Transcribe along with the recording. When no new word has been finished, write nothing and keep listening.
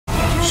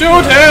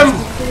Shoot him!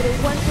 Include a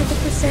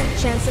 100%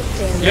 chance of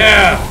failure.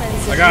 Yeah,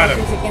 Defensive I got him.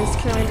 measures against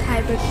current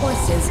hybrid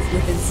forces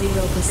with a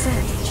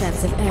 0%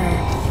 chance of error.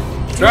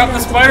 Drop the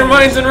spider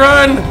mines and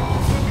run!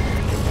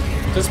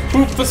 Just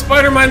poop the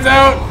spider mines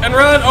out and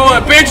run! Oh,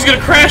 that Banshee's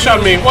gonna crash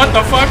on me! What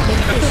the fuck?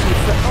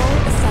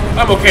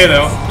 I'm okay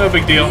though, no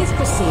big deal. Please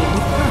proceed with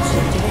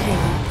caution to the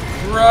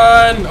hangar.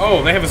 Run!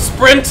 Oh, they have a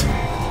sprint!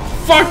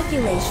 Fuck!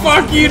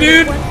 Fuck you,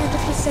 dude!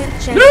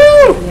 100% chance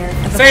No! of failure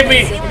of Save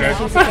me! offensive Okay.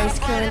 measures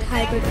against current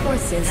hybrid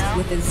forces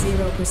with a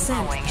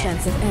 0%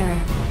 chance of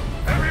error.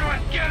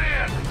 Everyone get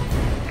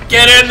in!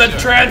 Get in the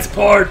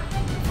transport!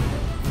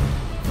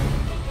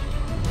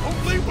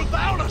 Don't leave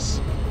without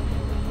us!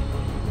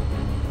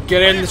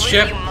 Get in the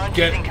ship.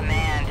 Get. in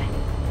command.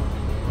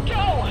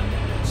 Go!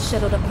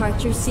 Shuttle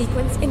departure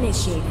sequence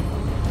initiated.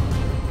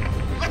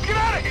 Let's get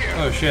out of here!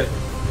 Oh shit.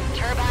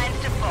 Turbines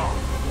to full.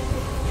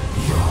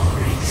 Your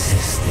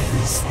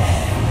existence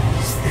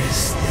ends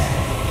this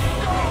day.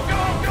 Go,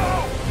 go, go!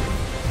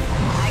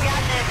 I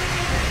got this.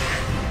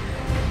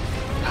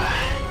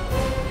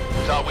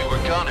 Thought we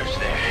were gunners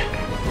there.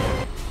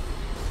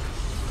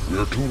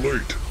 We're too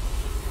late.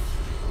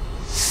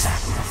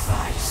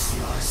 Sacrifice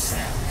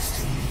yourselves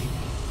to me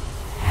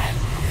and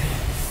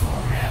live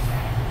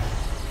forever.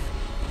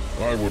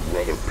 I would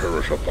rather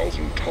perish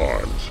 1,000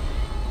 times.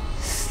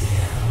 Still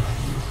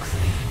you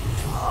cling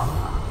to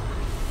hope.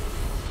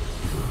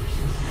 Do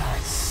you not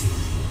see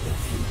the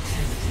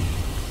futility?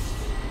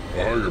 I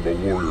am a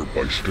warrior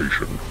by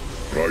station,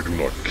 but I do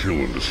not kill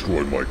and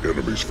destroy my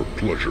enemies for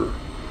pleasure.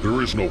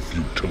 There is no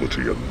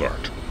futility in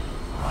that.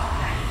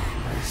 Why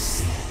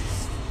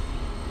persist?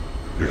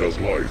 Because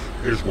life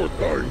is worth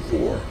dying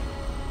for.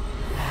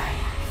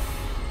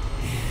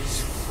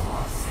 Is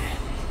forfeit.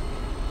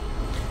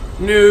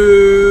 No.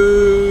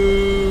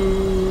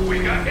 We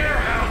got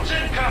airhounds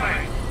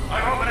incoming!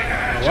 I'm opening a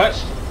hatches!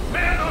 What?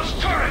 Man those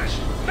turrets!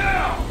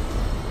 Now!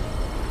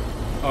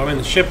 Oh, I'm in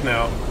the ship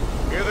now.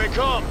 Here they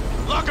come!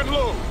 Lock and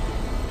load!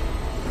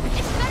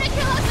 It's gonna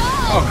kill us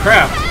all! Oh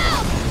crap.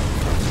 Help!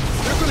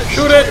 They're gonna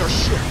Shoot destroy it! our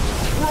ship!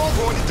 We're all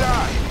going to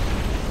die!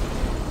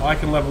 Oh, I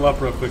can level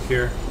up real quick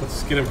here.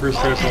 Let's get improved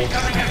critical.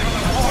 Coming in from the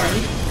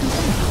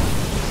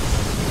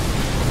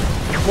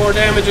port! More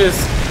damages.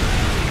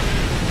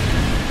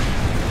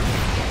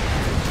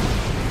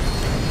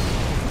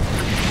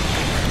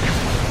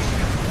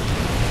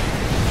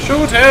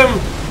 Shoot him!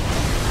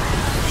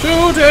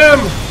 Shoot him!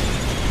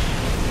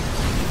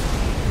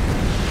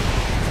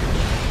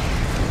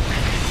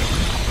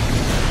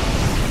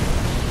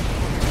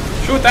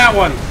 Shoot that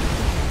one!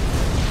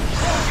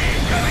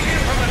 Coming in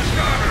from the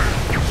starboard!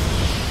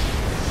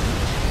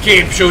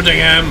 Keep shooting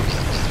him!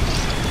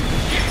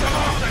 Keep them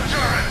off the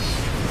turrets!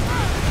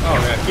 Oh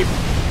yeah, keep...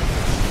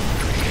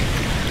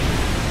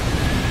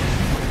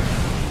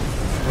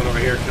 One over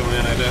here killing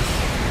it, I guess.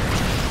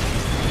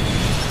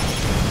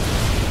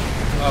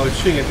 Oh, he's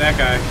shooting at that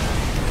guy.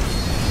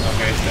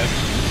 Okay, he's dead.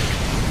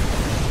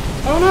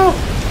 Oh no!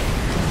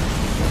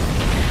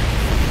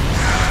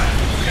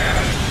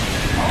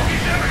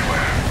 Homies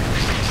everywhere!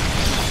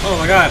 Oh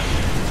my god.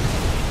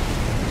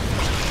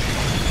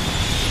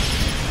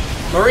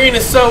 Marine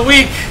is so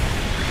weak!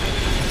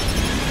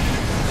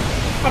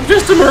 I'm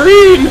just a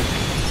Marine!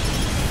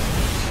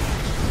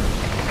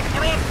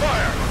 We're on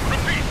fire!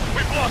 Repeat,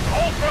 we've lost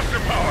all thruster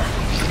power!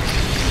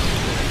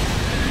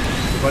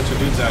 A bunch of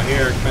dudes out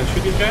here. Can I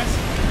shoot these guys?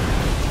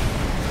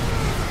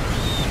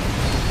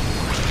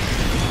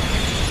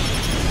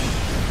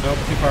 Nope,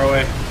 too far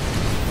away.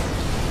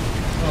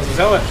 Oh, it's a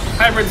zealot.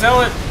 Hybrid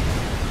zealot!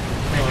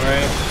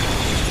 Alright.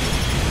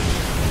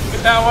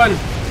 Get that one!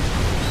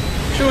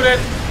 Shoot it!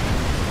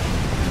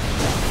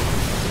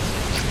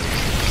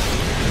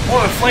 I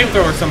want a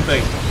flamethrower or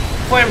something.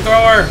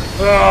 Flamethrower!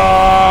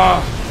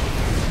 Ah!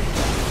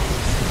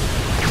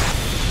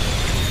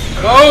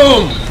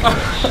 Boom!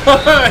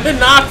 It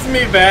knocks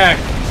me back.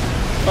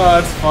 Oh,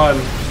 that's fun.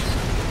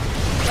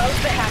 Close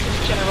the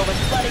hatches, General. It's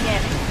flooding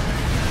in.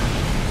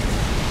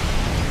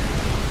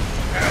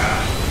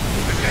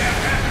 The damn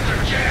hatches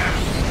are jammed!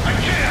 I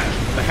can't!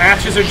 The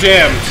hatches are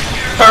jammed.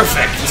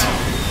 Perfect.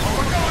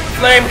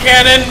 Flame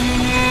cannon!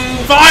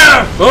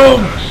 Fire!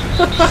 Boom!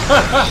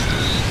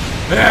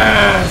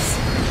 Yes!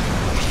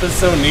 This is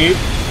so neat.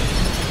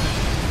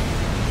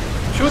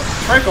 Shoot,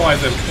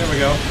 tranquilize him. There we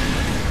go.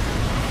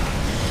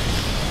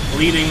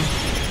 Bleeding.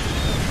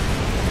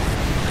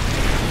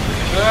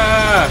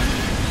 Ah!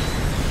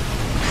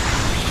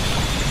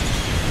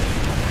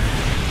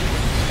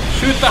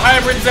 Shoot the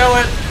hybrid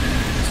zealot!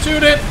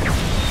 Shoot it!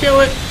 Kill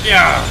it!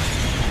 Yeah!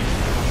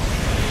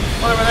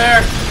 One over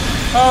there!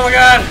 Oh my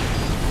god!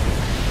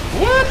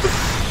 What?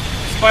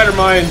 Spider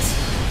mines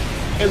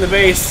in the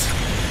base.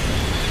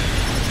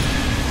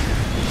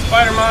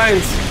 Spider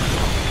mines!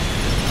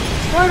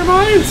 Spider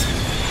mines!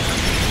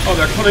 Oh,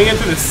 they're coming in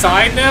through the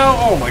side now?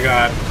 Oh my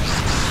god.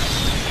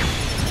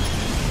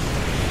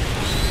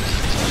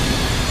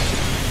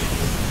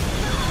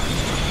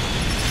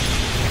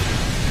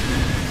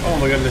 Oh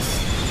my goodness.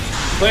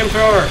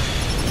 Flamethrower!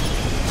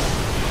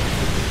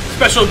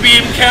 Special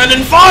beam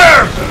cannon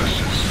fire!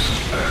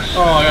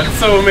 Oh, that's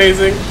so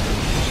amazing.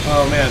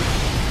 Oh man.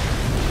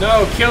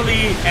 No, kill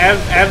the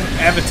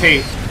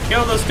avitate.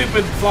 Kill those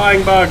stupid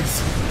flying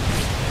bugs.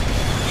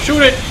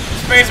 Shoot it,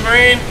 Space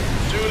Marine.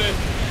 Shoot it.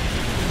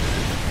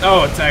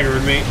 Oh, it's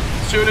aggroing me.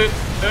 Shoot it.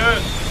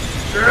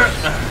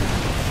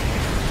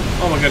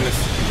 Oh my goodness.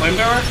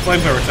 Flamethrower?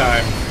 Flamethrower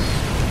time.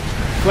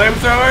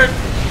 Flamethrower.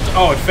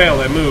 Oh, it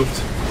failed. I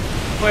moved.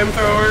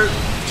 Flamethrower.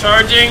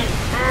 Charging.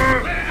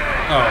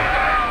 Oh.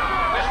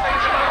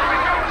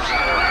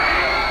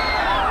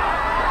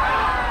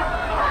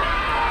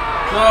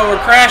 No,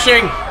 we're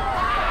crashing.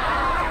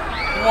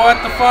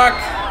 What the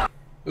fuck?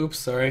 Oops,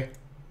 sorry.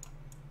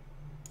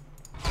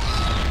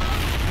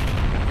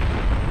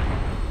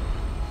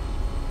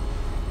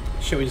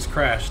 Shit, we just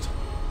crashed.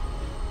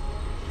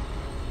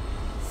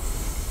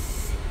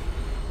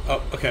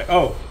 Oh, okay.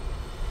 Oh.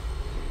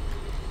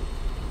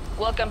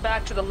 Welcome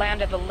back to the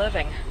land of the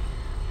living.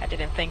 I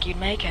didn't think you'd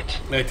make it.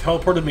 They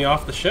teleported me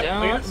off the ship, I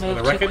Don't guess? move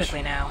The too wreckage?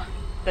 quickly now.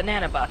 The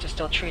nanobots are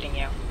still treating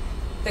you.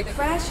 The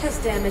crash has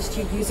damaged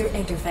your user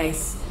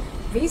interface.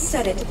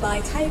 Reset it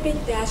by typing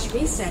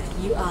 -reset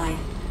UI.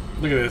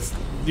 Look at this.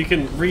 You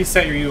can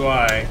reset your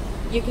UI.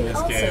 You can in this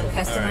also game.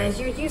 customize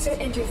your user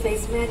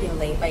interface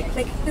manually by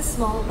clicking the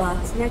small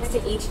box next to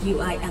each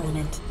UI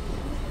element.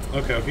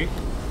 Okay, okay.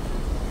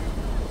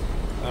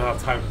 I don't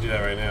have time to do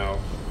that right now.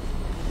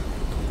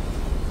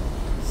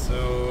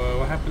 So,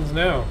 what happens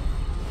now?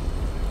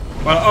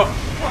 Well, oh!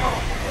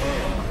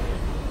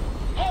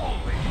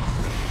 Holy!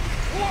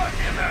 What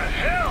in the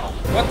hell?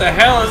 What the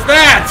hell is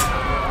that?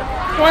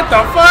 What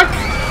the fuck?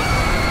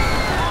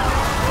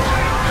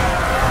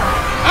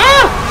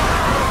 Ah!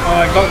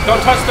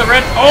 Don't touch the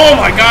red. Oh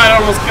my god, it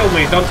almost killed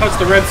me. Don't touch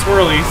the red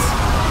swirlies.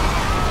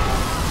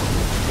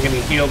 I'm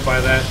getting healed by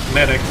that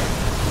medic.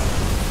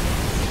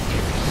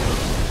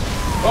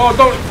 Oh,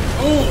 don't.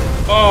 Ooh.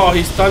 Oh,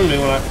 he stunned me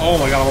when I. Oh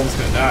my god, I'm almost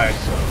gonna die.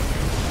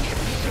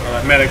 Oh,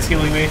 that medic's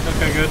healing me.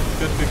 Okay, good.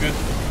 Good, good, good.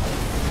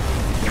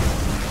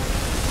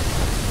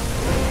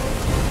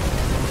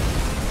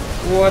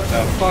 What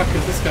the fuck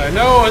is this guy?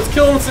 No, it's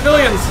killing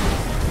civilians!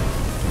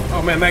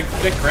 Oh man, that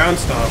ground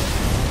stomp.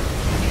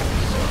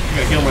 I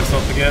gotta heal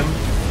myself again.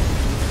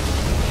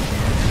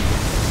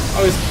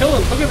 Oh, he's killing.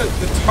 Look at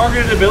the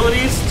targeted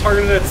abilities.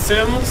 Targeted at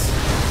Sims.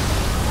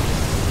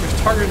 There's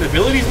targeted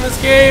abilities in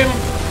this game.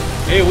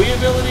 AoE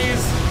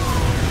abilities.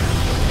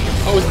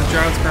 Oh, it's the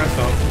John's ground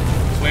stomp.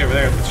 He's way over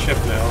there at the ship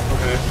now.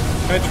 Okay.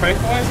 Can I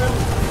tranquilize him?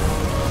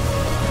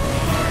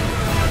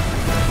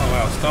 Oh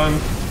wow, stun.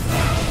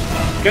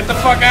 Get the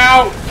fuck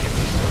out!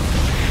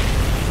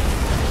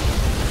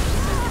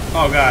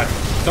 Oh god.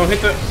 Don't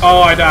hit the...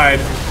 Oh, I died.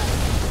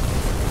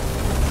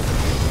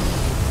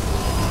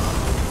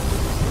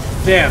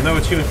 Damn, no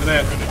achievement for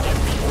that.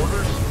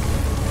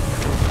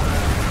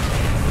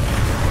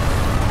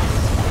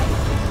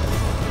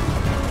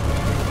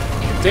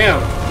 Damn,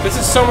 this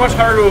is so much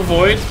harder to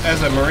avoid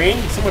as a Marine.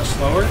 It's so much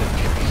slower.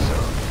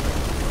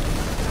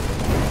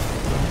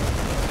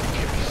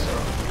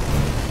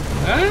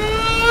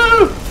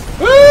 Ah!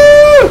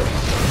 Woo!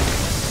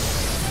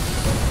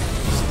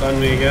 Stun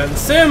me again.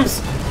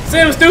 Sims!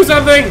 Sims, do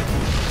something!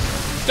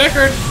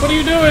 Deckard, what are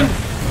you doing?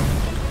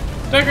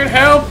 Deckard,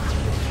 help!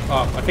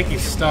 Oh, I think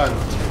he's stunned.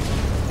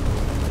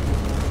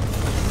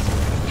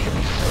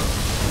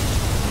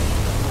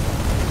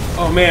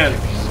 Oh man.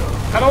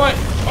 How do I...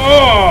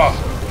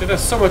 Oh! Did that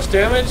so much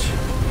damage?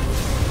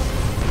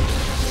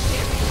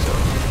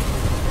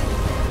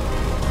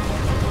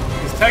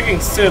 He's tagging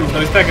Sims. No,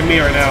 he's tagging me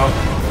right now.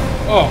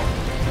 Oh.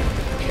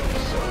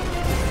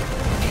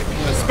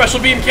 Special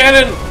beam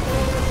cannon!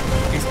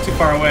 He's too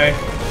far away.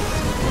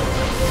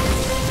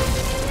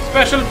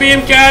 Special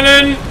beam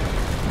cannon!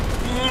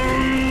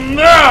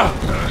 Ah!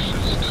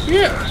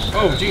 Yeah!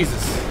 Oh,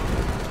 Jesus.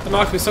 That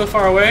knocked me so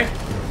far away.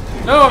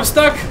 No, I'm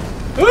stuck!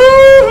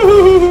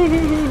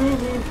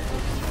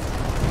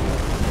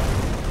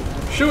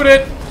 Shoot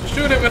it!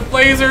 Shoot it with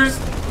lasers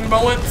and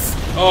bullets!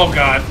 Oh,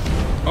 God.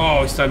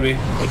 Oh, he stunned me.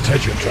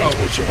 Attention,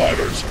 transport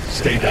survivors.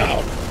 Stay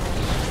down.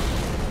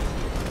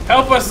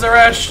 Help us,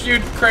 Zaresh,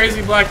 you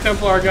crazy Black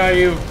Templar guy,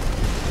 you.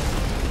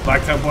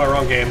 Black Templar,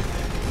 wrong game.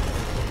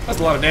 That's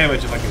a lot of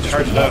damage if I can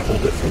charge it up.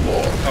 Hold it for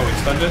long. Oh,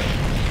 he stunned it?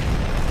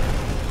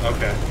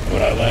 Okay.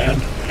 When I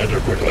land, enter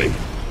quickly.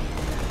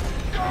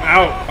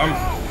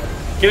 Ow!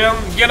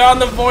 Get on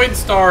the Void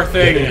Star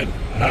thing! Get in,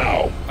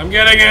 now. I'm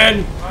getting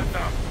in! What the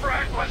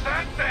frack was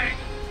that thing?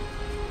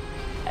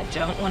 I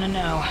don't want to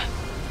know.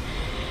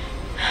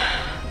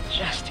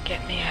 Just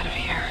get me out of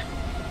here.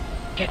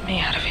 Get me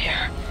out of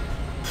here.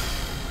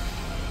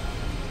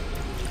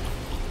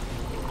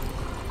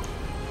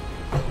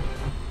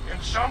 Can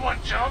someone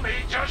tell me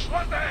just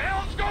what the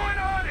hell's going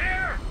on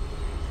here?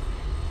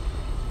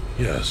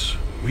 Yes,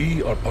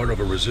 we are part of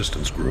a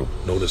resistance group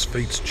known as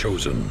Fate's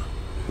Chosen.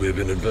 We have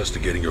been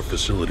investigating your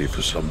facility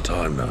for some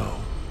time now,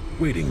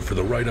 waiting for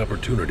the right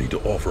opportunity to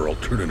offer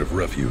alternative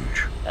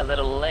refuge. A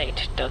little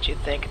late, don't you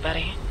think,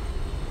 buddy?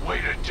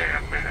 Wait a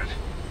damn minute.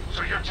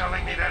 So you're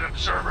telling me that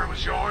observer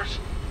was yours?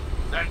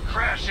 That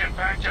crash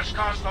impact just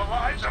cost the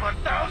lives of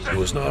 1,000. It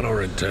was not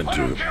our intent I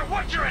don't to. care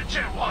what your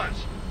intent was.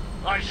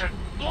 I should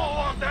blow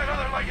off that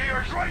other leg of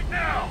yours right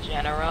now.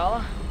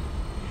 General?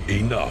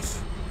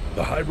 Enough.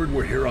 The hybrid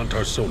were here on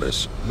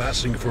Tarsonis,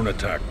 massing for an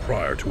attack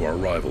prior to our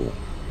arrival.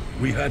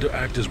 We had to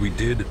act as we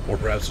did, or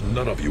perhaps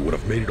none of you would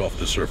have made it off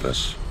the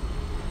surface.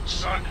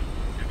 Son,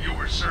 if you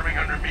were serving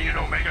under me in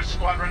Omega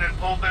Squadron and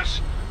pulled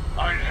this,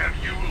 I'd have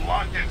you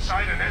locked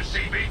inside an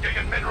SCV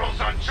digging minerals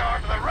on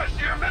Char for the rest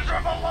of your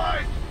miserable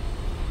life.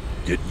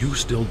 Yet you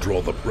still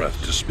draw the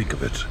breath to speak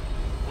of it.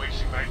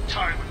 Wasting my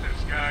time with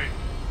this guy.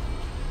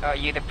 Are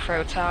you the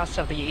Protoss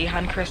of the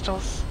Ehan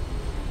crystals?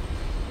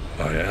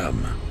 I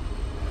am.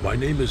 My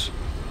name is...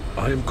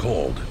 I am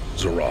called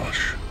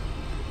Zarash.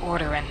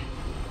 Orderin.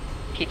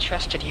 He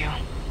trusted you.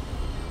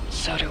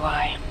 So do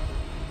I.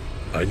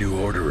 I knew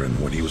Orderin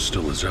when he was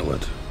still a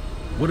zealot.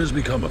 What has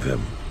become of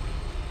him?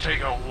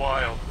 Take a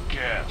wild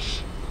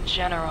guess.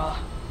 General.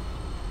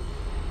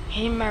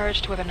 He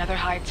merged with another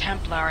High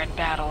Templar in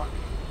battle.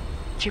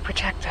 To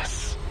protect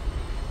us.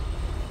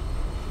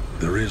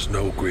 There is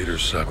no greater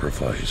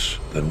sacrifice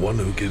than one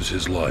who gives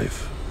his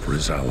life for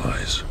his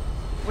allies.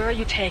 Where are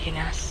you taking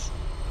us?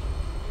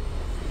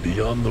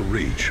 Beyond the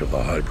reach of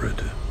the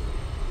hybrid.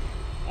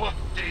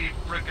 Whoop-dee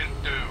frickin'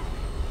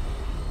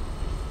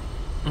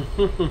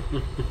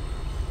 do.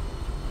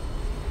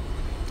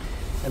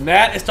 And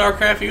that is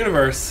Starcraft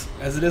Universe,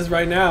 as it is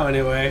right now,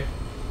 anyway.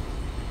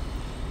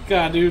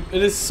 God, dude,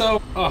 it is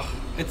so... Oh,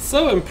 it's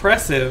so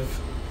impressive.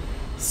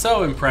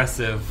 So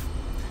impressive.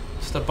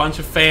 Just a bunch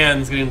of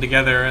fans getting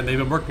together, and they've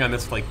been working on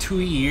this for like 2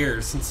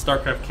 years since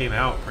StarCraft came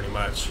out, pretty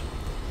much.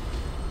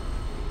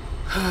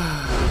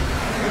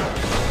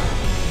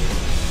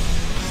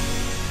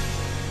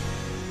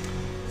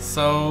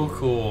 So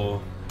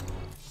cool.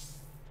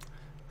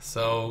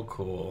 So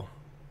cool.